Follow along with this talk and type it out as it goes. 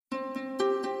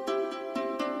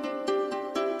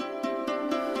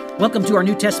Welcome to our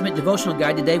New Testament devotional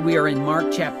guide. Today we are in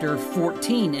Mark chapter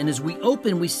 14, and as we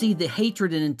open, we see the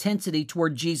hatred and intensity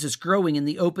toward Jesus growing in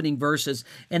the opening verses,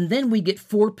 and then we get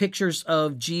four pictures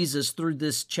of Jesus through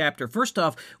this chapter. First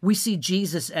off, we see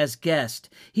Jesus as guest.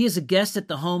 He is a guest at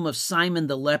the home of Simon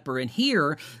the leper, and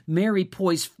here Mary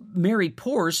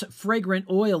pours fragrant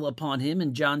oil upon him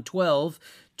in John 12,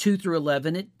 2 through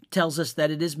 11. It tells us that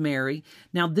it is Mary.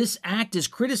 Now, this act is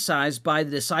criticized by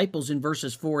the disciples in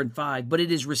verses 4 and 5, but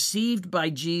it is received by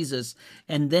Jesus,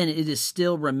 and then it is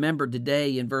still remembered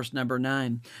today in verse number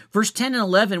 9. Verse 10 and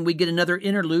 11, we get another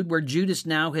interlude where Judas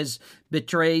now has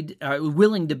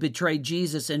willing to betray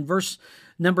Jesus. In verse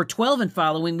number 12 and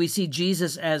following, we see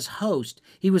Jesus as host.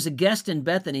 He was a guest in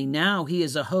Bethany. Now he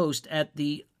is a host at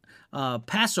the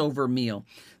Passover meal.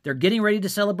 They're getting ready to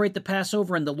celebrate the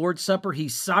Passover and the Lord's Supper. He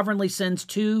sovereignly sends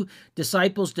two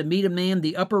disciples to meet a man.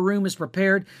 The upper room is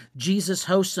prepared. Jesus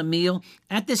hosts a meal.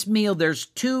 At this meal, there's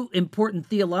two important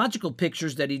theological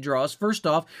pictures that he draws. First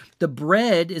off, the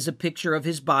bread is a picture of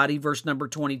his body, verse number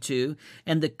 22,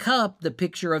 and the cup, the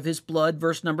picture of his blood,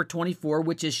 verse number 24,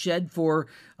 which is shed for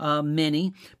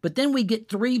many. But then we get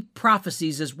three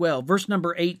prophecies as well. Verse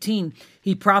number 18,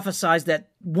 he prophesies that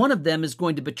one of them is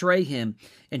going to betray him.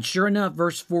 And sure enough,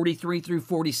 verse 43 through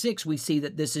 46, we see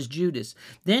that this is Judas.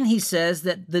 Then he says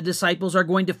that the disciples are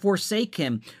going to forsake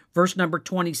him. Verse number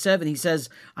 27, he says,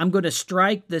 I will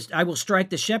strike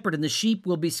the shepherd and the sheep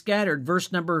will be scattered.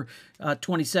 Verse number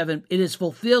 27, it is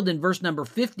fulfilled in verse number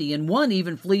 50, and one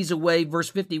even flees away, verse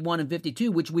 51 and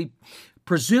 52, which we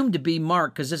presume to be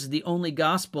Mark, because this is the only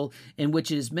gospel in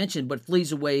which it is mentioned, but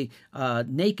flees away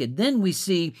naked. Then we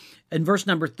see in verse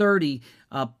number 30,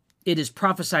 it is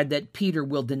prophesied that Peter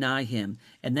will deny him,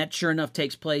 and that sure enough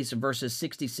takes place in verses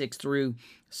 66 through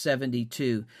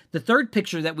 72. The third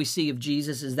picture that we see of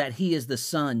Jesus is that he is the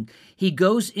Son. He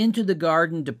goes into the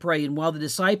garden to pray, and while the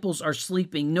disciples are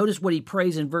sleeping, notice what he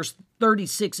prays in verse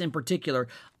 36 in particular.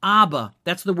 Abba,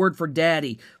 that's the word for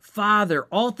daddy. Father,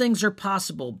 all things are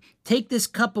possible. Take this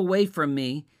cup away from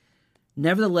me.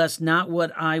 Nevertheless, not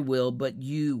what I will, but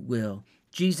you will.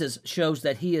 Jesus shows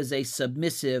that he is a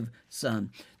submissive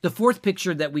son. The fourth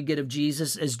picture that we get of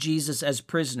Jesus is Jesus as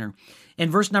prisoner. In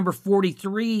verse number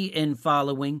 43 and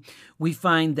following, we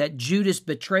find that Judas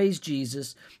betrays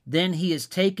Jesus. Then he is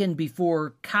taken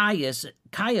before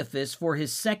Caiaphas for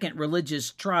his second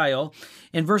religious trial.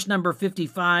 In verse number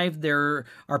 55, there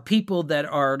are people that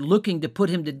are looking to put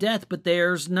him to death, but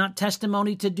there's not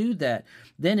testimony to do that.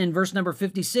 Then in verse number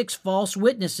 56, false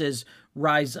witnesses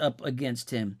rise up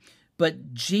against him.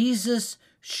 But Jesus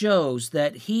shows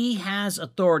that he has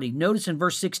authority. Notice in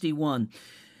verse 61,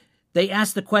 they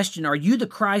asked the question, are you the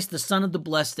Christ, the Son of the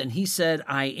Blessed? And he said,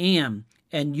 I am.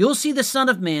 And you'll see the Son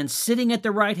of Man sitting at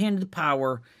the right hand of the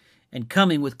power and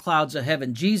coming with clouds of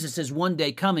heaven. Jesus is one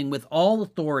day coming with all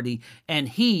authority, and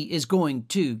he is going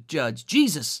to judge.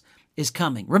 Jesus is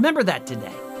coming. Remember that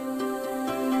today.